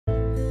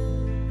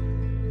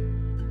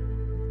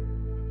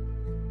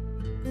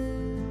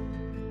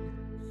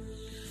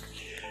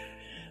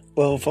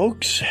Well,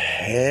 folks,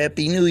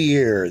 Happy New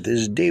Year.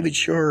 This is David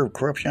Shore of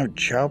Corruption of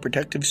Child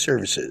Protective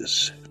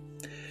Services.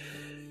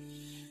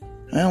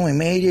 Well, we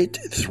made it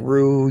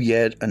through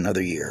yet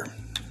another year.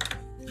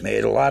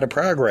 Made a lot of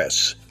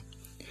progress.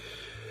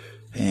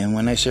 And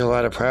when I say a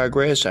lot of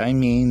progress, I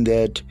mean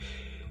that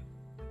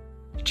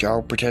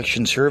Child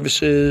Protection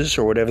Services,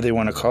 or whatever they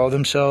want to call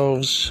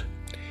themselves,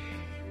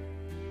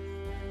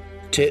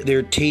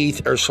 their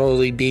teeth are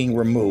slowly being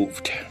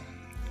removed.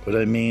 What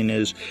I mean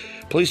is,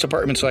 police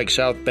departments like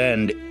South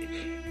Bend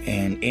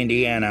and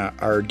Indiana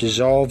are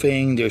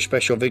dissolving their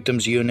Special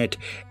Victims Unit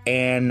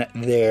and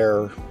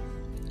their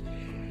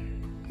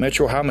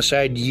Metro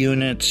Homicide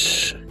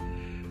units,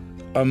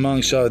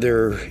 amongst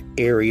other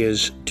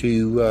areas,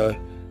 to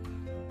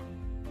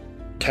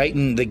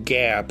tighten the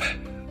gap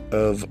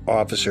of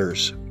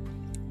officers.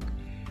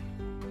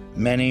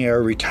 Many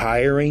are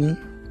retiring,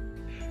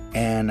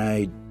 and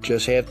I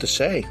just have to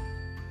say,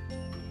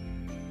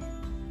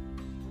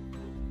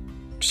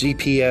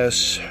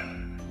 CPS,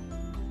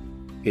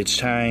 it's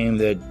time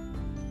that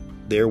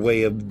their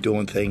way of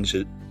doing things,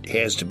 it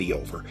has to be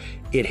over.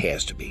 It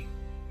has to be.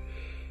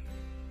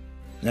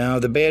 Now,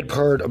 the bad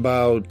part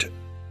about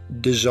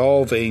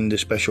dissolving the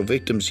Special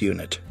Victims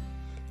Unit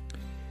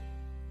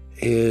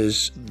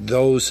is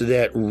those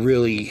that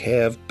really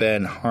have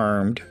been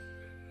harmed,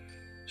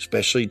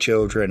 especially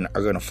children,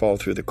 are going to fall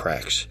through the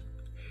cracks.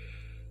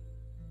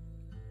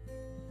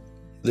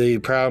 The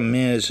problem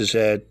is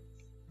that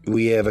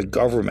we have a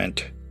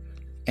government,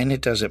 and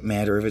it doesn't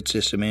matter if it's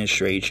this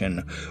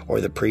administration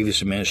or the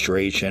previous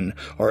administration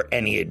or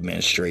any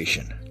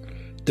administration.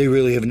 They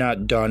really have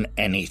not done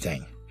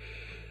anything.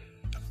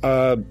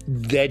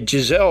 That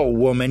Giselle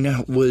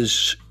woman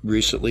was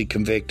recently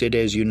convicted,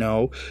 as you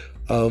know,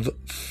 of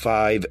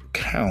 5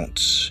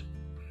 counts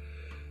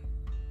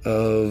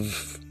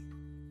of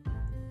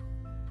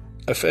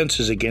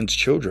offenses against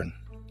children.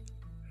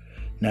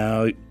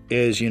 Now,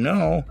 as you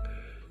know,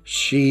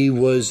 she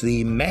was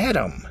the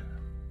madam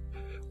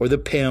or the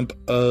pimp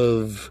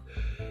of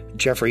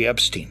Jeffrey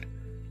Epstein.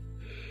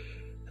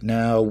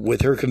 Now,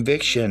 with her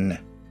conviction,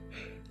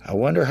 I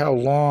wonder how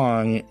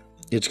long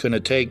it's going to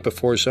take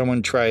before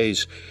someone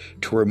tries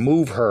to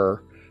remove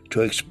her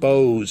to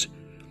expose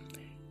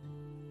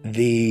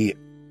the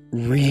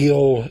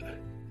real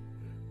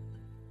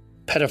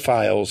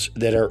pedophiles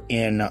that are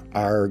in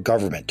our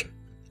government.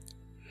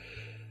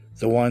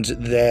 The ones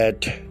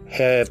that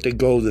have to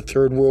go to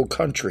third world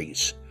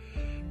countries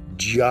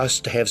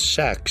just to have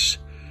sex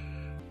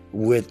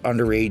with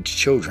underage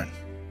children.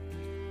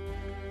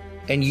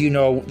 And you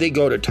know, they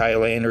go to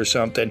Thailand or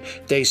something.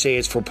 They say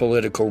it's for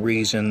political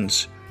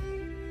reasons.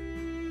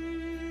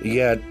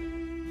 Yet,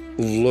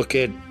 look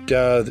at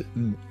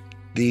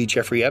the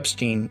Jeffrey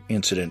Epstein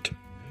incident.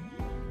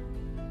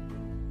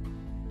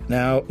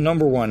 Now,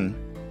 number one,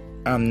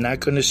 I'm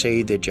not going to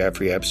say that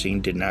Jeffrey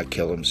Epstein did not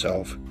kill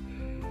himself.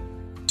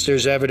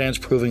 There's evidence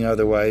proving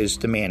otherwise.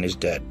 The man is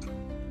dead.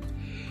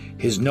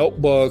 His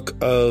notebook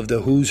of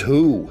the who's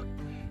who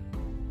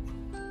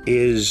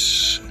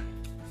is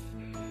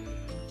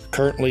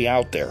currently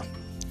out there,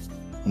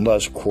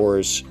 unless, of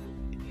course,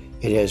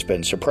 it has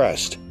been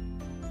suppressed.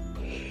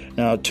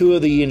 Now, 2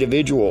 of the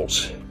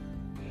individuals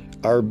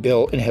are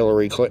Bill and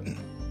Hillary Clinton.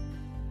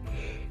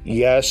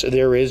 Yes,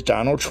 there is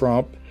Donald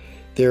Trump.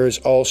 There is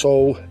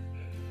also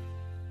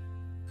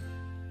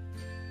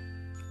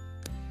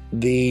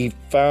the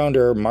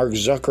founder, Mark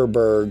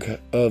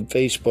Zuckerberg, of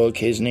Facebook.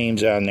 His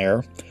name's on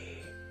there.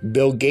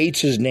 Bill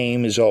Gates'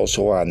 name is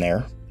also on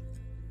there.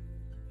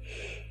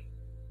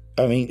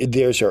 I mean,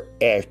 there's our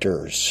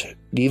actors,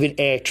 even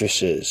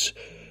actresses,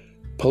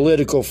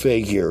 political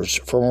figures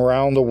from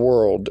around the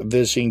world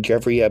visiting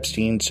Jeffrey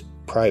Epstein's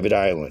private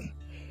island,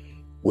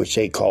 which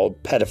they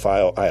called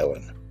Pedophile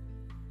Island.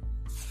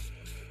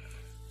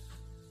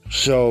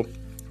 So,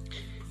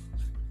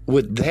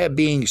 with that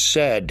being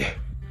said,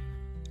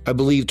 I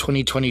believe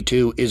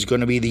 2022 is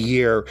going to be the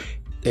year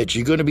that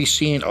you're going to be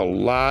seeing a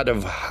lot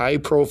of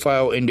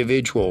high-profile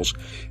individuals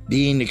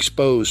being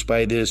exposed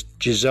by this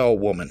Giselle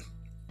woman.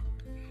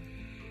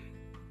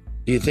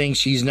 Do you think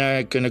she's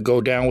not going to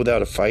go down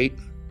without a fight?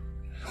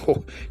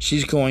 Oh,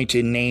 she's going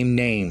to name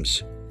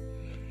names.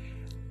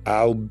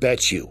 I'll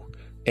bet you.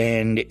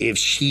 And if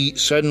she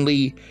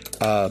suddenly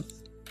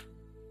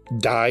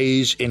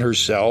dies in her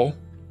cell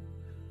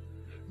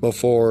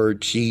before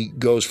she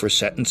goes for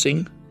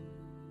sentencing,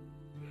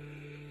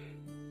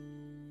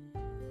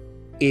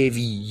 if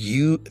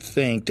you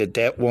think that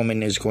that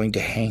woman is going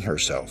to hang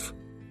herself,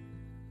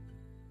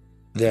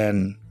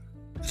 then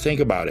think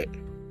about it.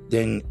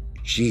 Then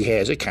she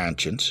has a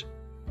conscience,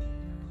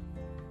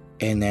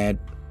 and that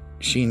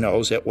she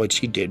knows that what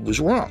she did was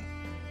wrong.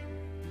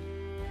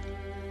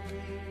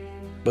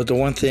 But the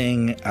one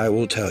thing I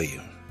will tell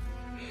you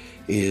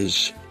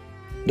is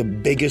the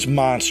biggest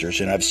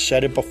monsters, and I've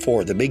said it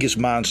before, the biggest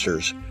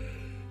monsters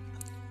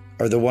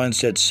are the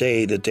ones that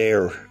say that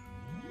they're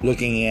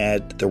looking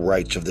at the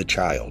rights of the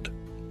child.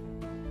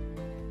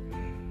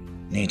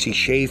 Nancy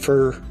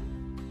Schaefer,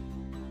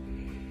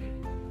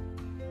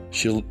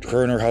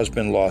 Her and her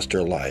husband lost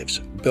their lives.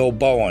 Bill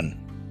Bowen,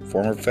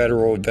 former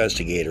federal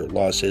investigator,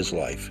 lost his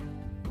life.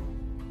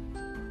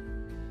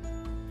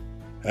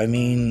 I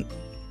mean,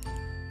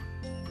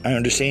 I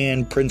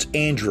understand Prince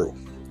Andrew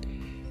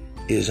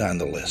is on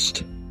the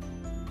list.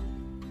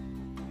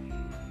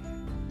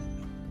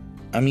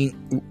 I mean,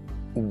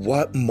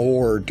 what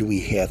more do we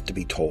have to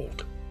be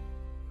told?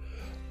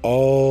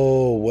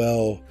 Oh,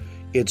 well,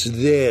 it's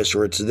this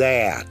or it's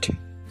that.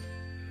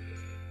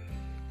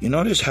 You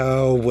notice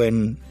how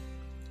when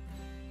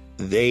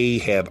they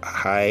have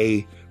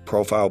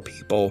high-profile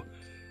people,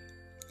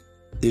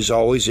 there's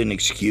always an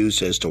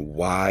excuse as to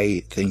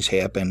why things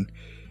happen.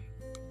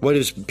 What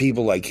is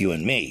people like you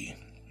and me?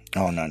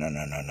 Oh,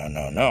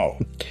 no.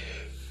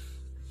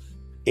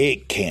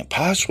 It can't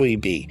possibly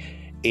be.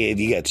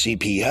 If you got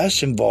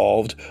CPS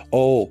involved,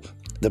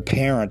 the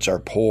parents are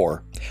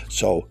poor,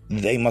 so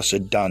they must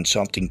have done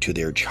something to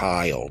their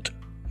child.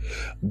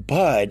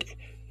 But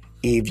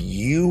if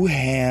you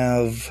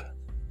have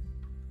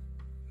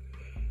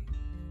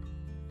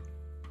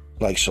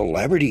like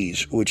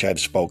celebrities, which I've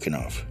spoken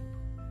of,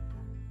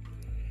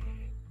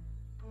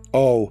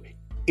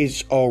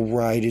 it's all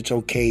right, it's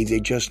okay, they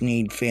just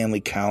need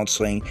family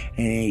counseling,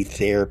 they need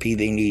therapy,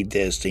 they need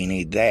this, they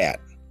need that.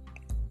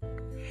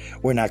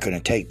 We're not going to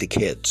take the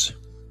kids.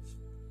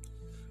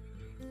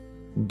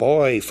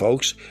 Boy,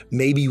 folks,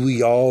 maybe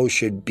we all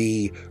should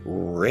be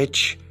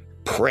rich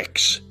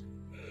pricks.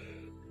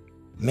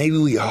 Maybe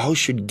we all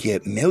should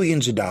get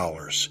millions of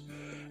dollars.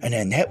 And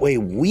then that way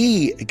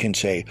we can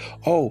say,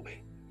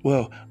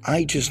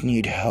 I just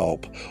need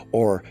help.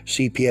 Or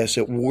CPS,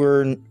 that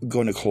we're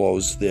going to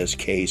close this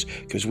case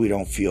because we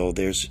don't feel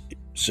there's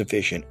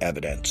sufficient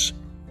evidence.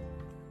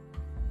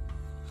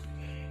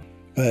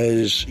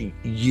 As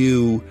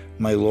you,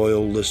 my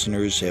loyal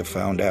listeners, have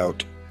found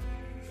out,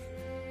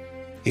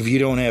 if you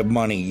don't have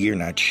money, you're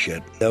not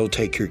shit. They'll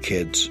take your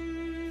kids.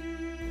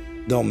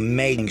 They'll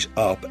make things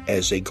up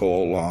as they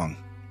go along.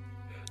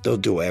 They'll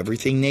do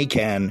everything they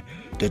can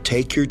to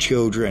take your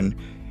children,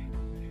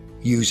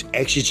 use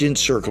exigent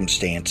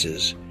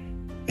circumstances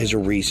as a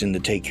reason to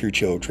take your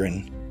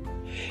children,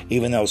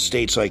 even though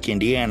states like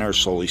Indiana are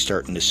slowly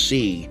starting to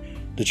see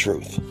the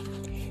truth.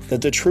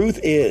 That the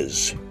truth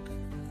is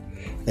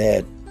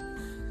that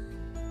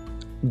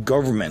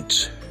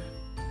governments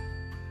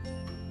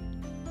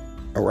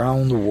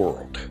around the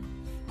world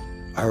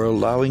are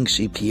allowing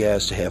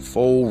CPS to have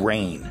full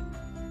reign.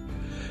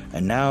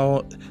 And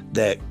now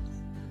that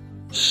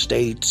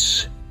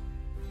states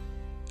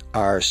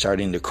are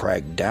starting to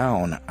crack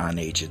down on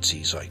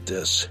agencies like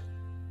this,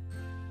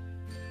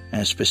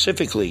 and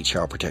specifically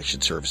Child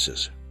Protection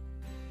Services.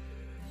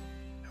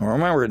 And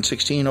remember, in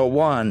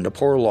 1601, the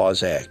Poor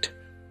Laws Act,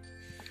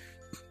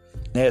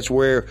 that's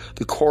where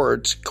the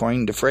courts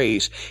coined the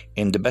phrase,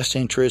 in the best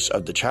interest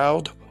of the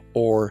child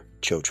or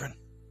children.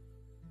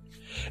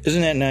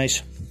 Isn't that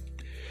nice?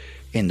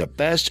 In the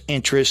best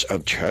interest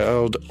of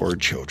child or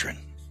children.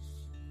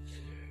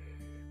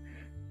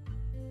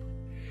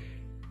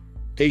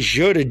 They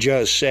should have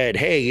just said,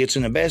 hey, it's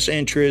in the best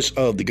interest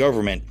of the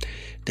government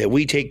that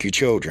we take your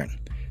children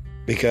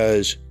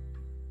because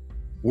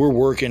we're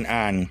working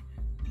on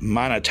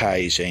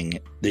monetizing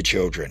the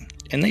children.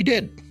 And they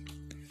did.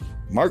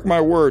 Mark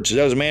my words, it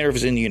doesn't matter if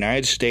it's in the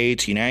United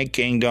States, United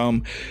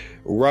Kingdom,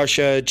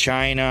 Russia,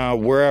 China,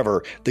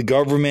 wherever, the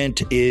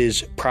government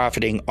is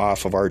profiting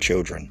off of our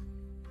children.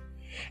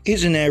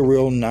 Isn't that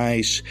real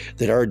nice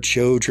that our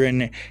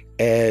children,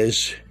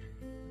 as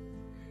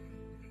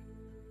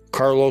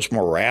Carlos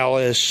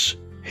Morales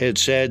had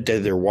said,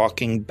 that they're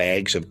walking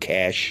bags of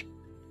cash?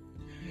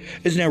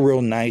 Isn't that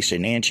real nice that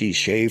Nancy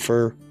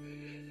Schaefer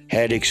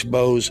had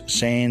exposed,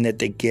 saying that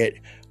they get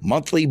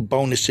monthly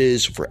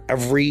bonuses for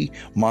every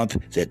month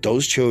that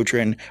those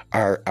children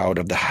are out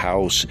of the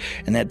house,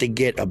 and that they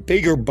get a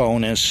bigger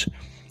bonus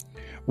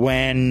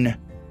when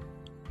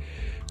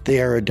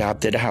they are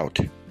adopted out?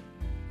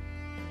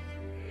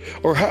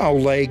 Or how,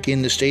 like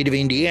in the state of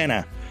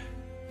Indiana,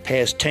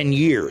 past 10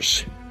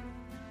 years,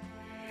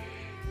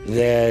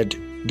 that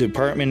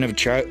Department of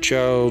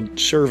Child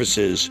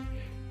Services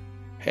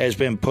has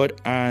been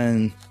brought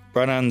on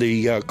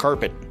the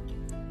carpet,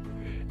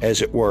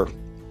 as it were,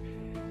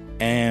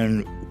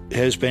 and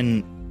has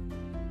been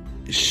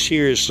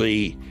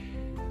seriously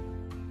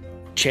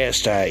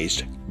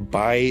chastised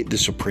by the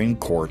Supreme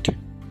Court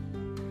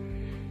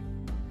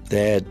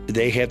that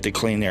they have to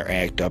clean their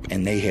act up,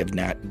 and they have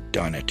not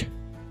done it.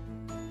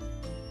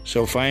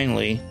 So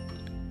finally,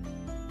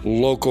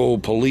 local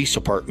police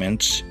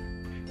departments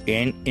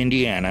in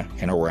Indiana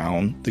and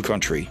around the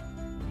country,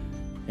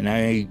 and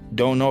I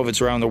don't know if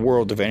it's around the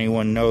world, if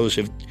anyone knows,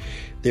 if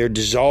they're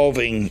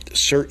dissolving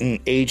certain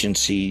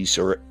agencies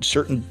or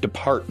certain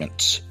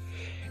departments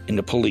in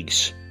the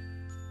police.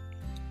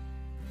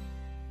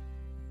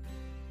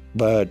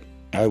 But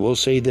I will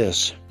say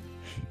this.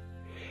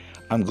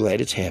 I'm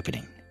glad it's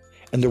happening.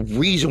 And the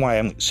reason why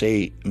I'm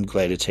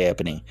glad it's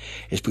happening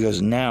is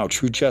because now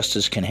true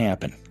justice can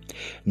happen.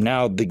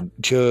 Now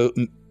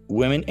the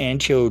women and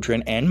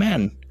children and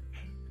men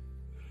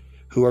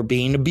who are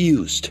being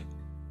abused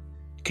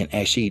can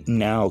actually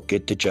now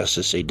get the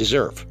justice they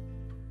deserve.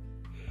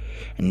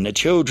 And the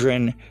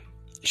children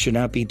should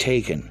not be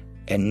taken.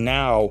 And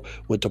now,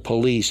 with the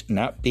police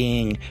not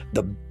being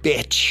the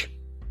bitch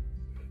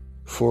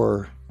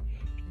for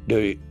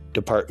the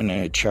Department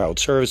of Child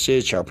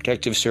Services, Child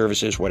Protective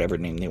Services, whatever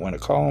name they want to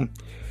call them,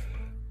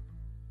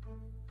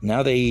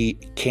 now they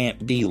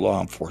can't be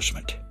law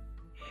enforcement.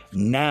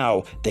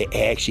 Now they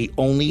actually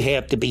only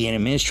have to be an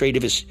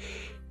administrative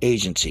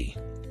agency.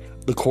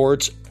 The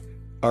courts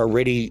are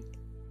already,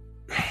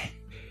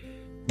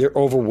 they're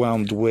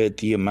overwhelmed with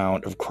the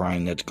amount of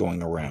crime that's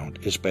going around,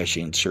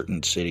 especially in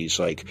certain cities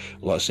like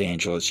Los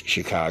Angeles,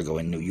 Chicago,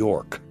 and New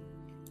York.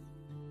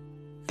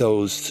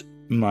 Those,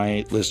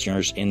 my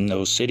listeners in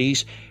those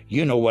cities,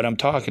 you know what I'm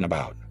talking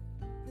about.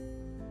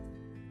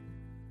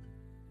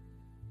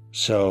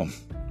 So,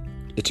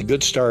 it's a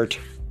good start.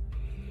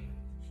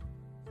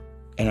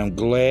 And I'm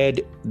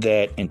glad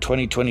that in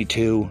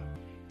 2022,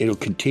 it'll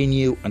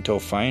continue until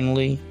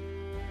finally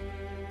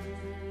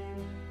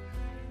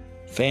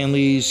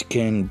families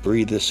can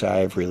breathe a sigh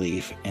of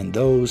relief, and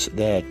those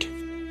that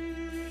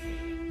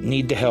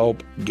need the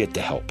help get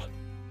the help.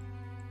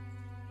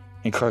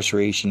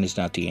 Incarceration is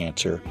not the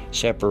answer.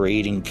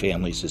 Separating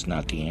families is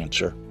not the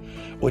answer.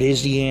 What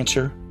is the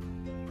answer?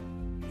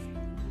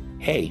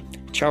 Hey,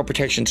 Child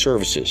Protection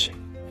Services.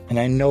 And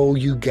I know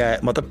you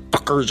got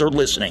motherfuckers are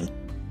listening.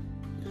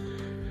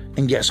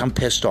 And yes, I'm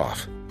pissed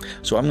off.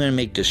 So I'm going to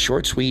make this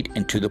short, sweet,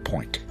 and to the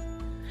point.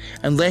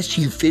 Unless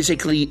you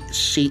physically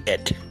see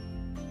it.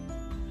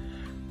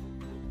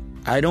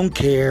 I don't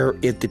care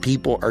if the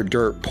people are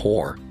dirt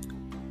poor.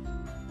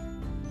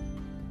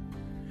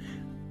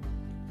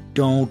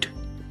 Don't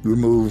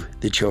remove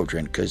the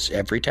children, because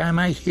every time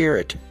I hear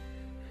it,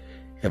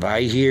 if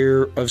I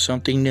hear of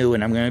something new,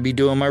 and I'm going to be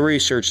doing my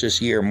research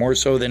this year, more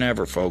so than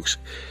ever, folks,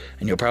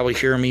 and you'll probably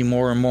hear me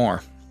more and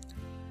more,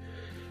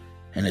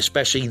 and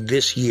especially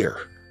this year,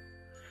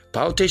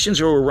 politicians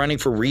who are running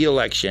for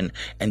re-election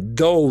and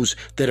those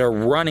that are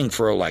running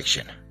for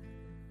election,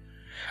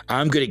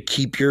 I'm going to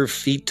keep your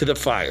feet to the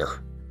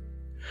fire.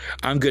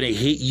 I'm going to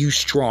hit you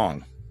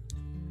strong.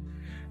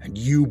 And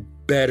you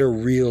better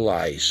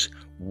realize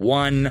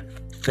one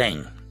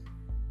thing.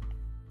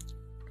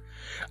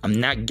 I'm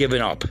not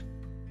giving up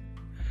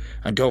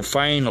until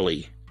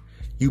finally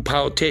you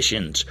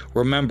politicians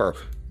remember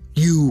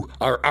you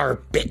are our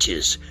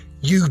bitches.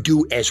 You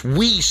do as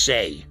we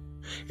say.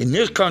 In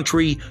this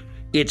country,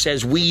 it's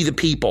as we the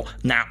people,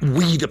 not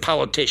we the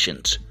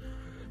politicians.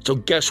 So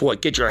guess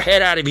what? Get your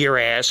head out of your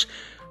ass.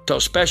 Tell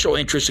special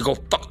interests to go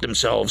fuck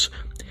themselves,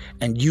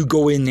 and you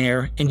go in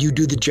there and you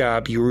do the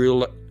job you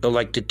were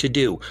elected to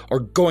do,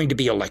 or going to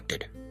be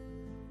elected.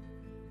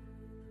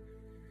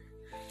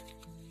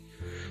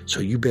 So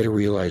you better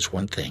realize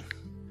one thing.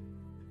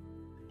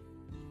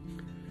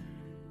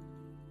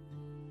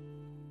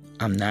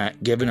 I'm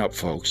not giving up,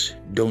 folks.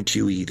 Don't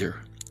you either.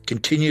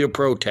 Continue to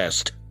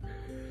protest.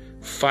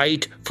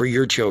 Fight for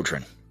your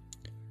children.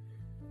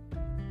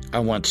 I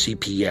want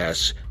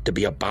CPS to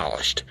be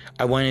abolished.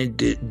 I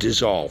want it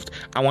dissolved.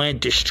 I want it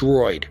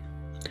destroyed.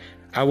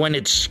 I want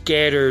it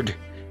scattered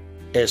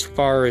as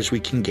far as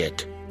we can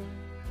get.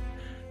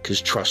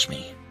 Because trust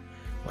me,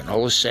 when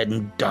all is said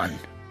and done,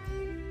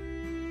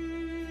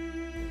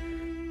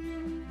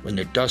 when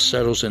the dust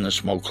settles and the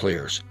smoke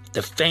clears,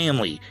 the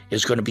family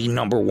is going to be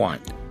number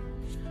one.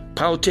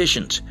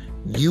 Politicians,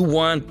 you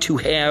want to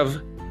have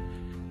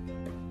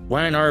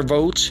one in our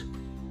votes?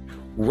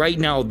 Right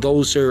now,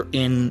 those are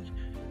in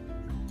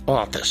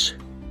office.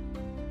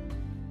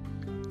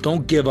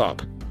 Don't give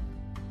up.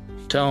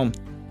 Tell them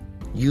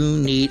you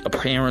need a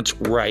parents'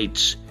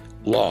 rights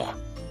law.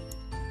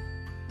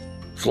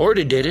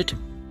 Florida did it.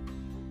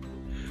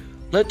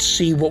 Let's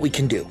see what we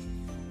can do.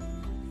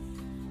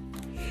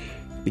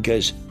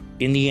 Because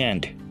in the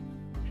end,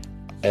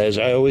 as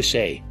I always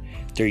say,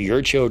 they're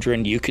your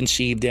children. You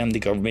conceived them. The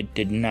government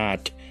did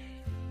not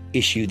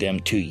issue them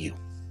to you.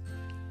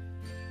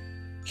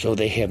 So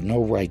they have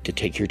no right to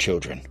take your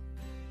children.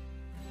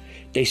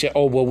 They say,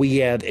 oh, well, we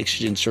have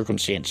exigent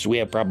circumstances. We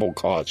have probable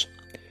cause.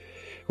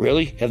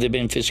 Really? Have they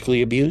been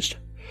physically abused?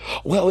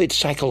 Well, it's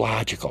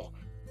psychological.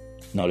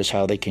 Notice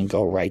how they can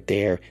go right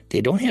there.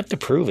 They don't have to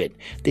prove it.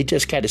 They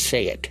just got to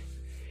say it.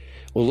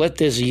 Well, let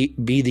this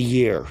be the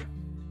year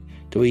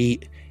that we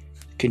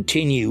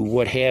continue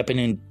what happened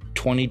in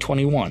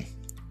 2021.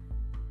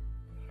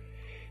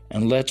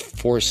 And let's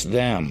force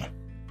them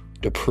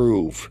to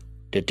prove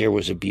that there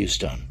was abuse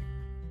done.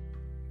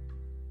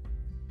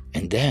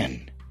 And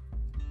then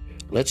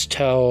let's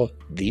tell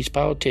these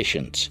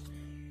politicians,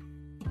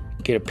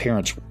 get a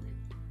parents'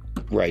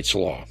 rights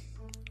law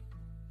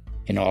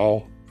in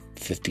all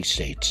 50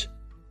 states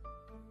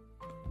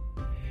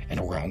and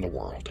around the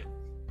world.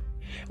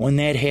 When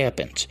that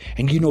happens,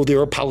 and you know there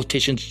are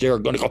politicians that are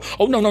going to go,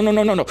 oh, no,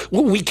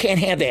 well, we can't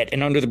have that,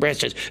 and under the breath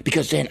says,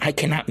 because then I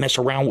cannot mess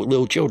around with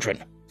little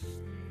children.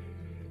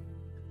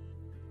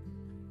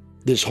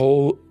 This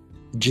whole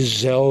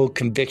Giselle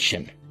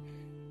conviction,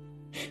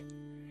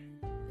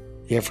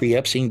 Jeffrey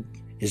Epstein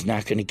is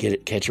not going to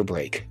catch a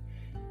break,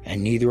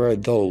 and neither are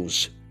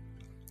those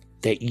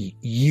that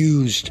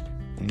used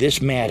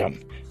this madam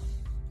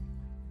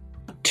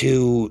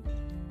to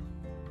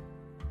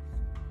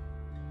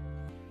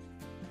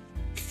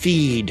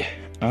feed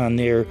on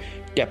their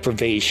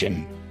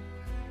deprivation.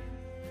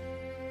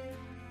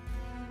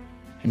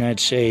 And I'd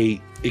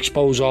say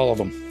expose all of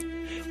them.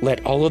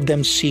 Let all of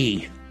them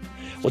see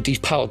what these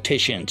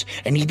politicians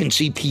and even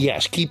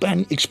CPS keep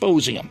on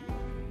exposing them.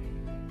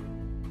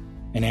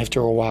 And after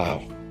a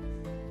while,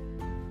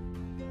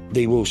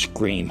 they will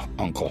scream,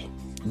 Uncle.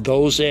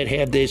 Those that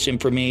have this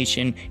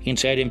information,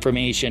 inside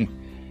information,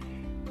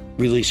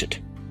 release it.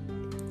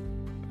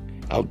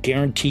 I'll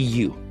guarantee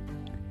you,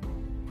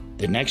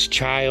 the next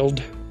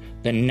child,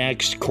 the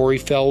next Corey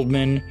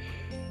Feldman,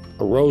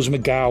 or Rose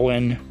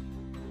McGowan,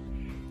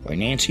 or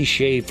Nancy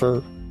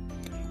Schaefer,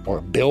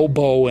 or Bill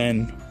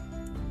Bowen,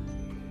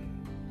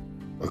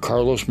 or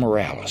Carlos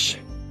Morales,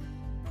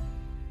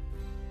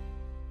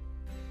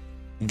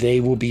 they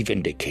will be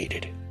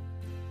vindicated.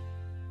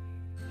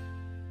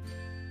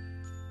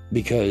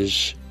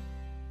 Because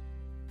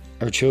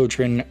our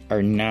children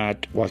are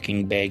not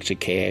walking bags of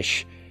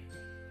cash.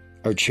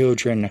 Our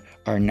children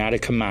are not a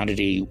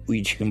commodity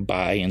which you can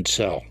buy and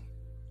sell.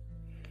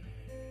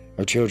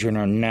 Our children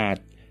are not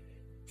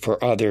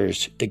for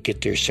others to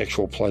get their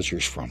sexual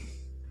pleasures from.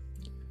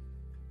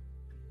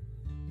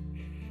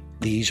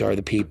 These are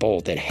the people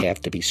that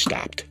have to be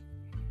stopped.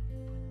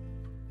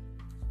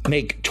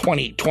 Make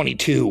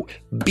 2022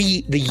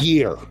 be the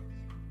year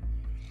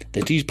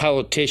that these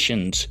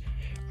politicians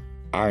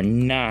are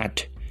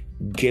not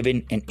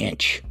given an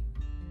inch.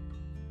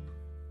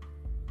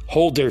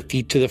 Hold their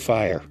feet to the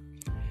fire.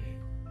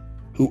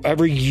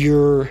 Whoever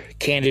your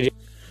candidate...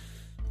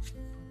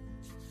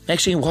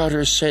 Maxine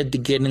Waters said to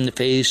get in the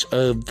face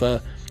of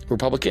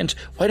Republicans.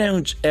 Why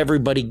don't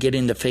everybody get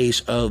in the face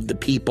of the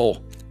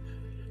people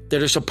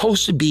that are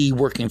supposed to be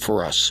working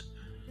for us?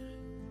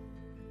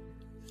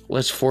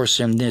 Let's force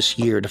them this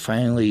year to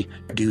finally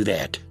do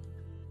that.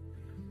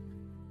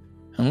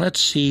 And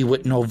let's see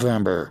what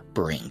November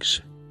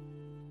brings.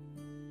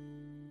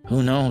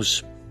 Who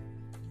knows?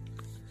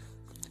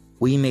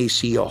 We may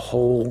see a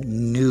whole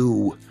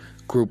new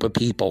group of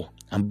people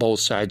on both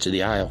sides of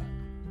the aisle.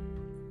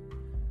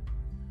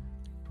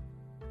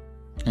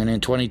 And in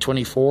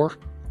 2024,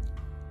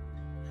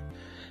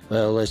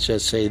 well, let's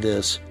just say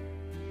this.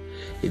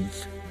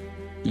 If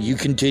you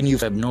continue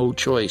to have no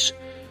choice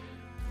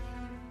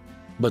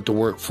but to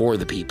work for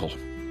the people,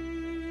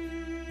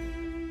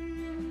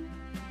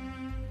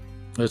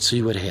 let's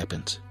see what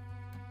happens.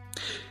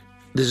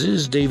 This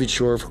is David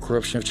Shore for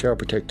Corruption of Child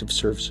Protective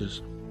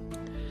Services.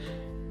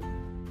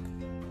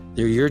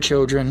 They're your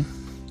children.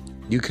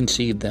 You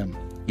conceived them.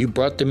 You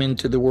brought them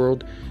into the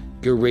world.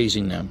 You're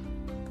raising them.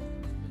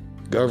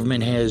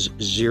 Government has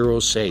zero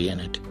say in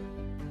it.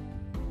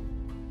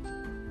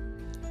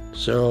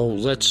 So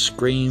let's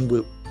scream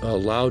with a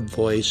loud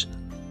voice,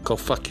 go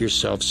fuck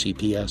yourself,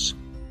 CPS.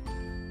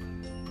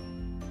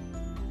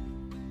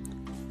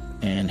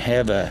 And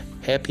have a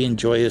happy and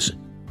joyous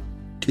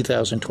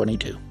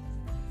 2022.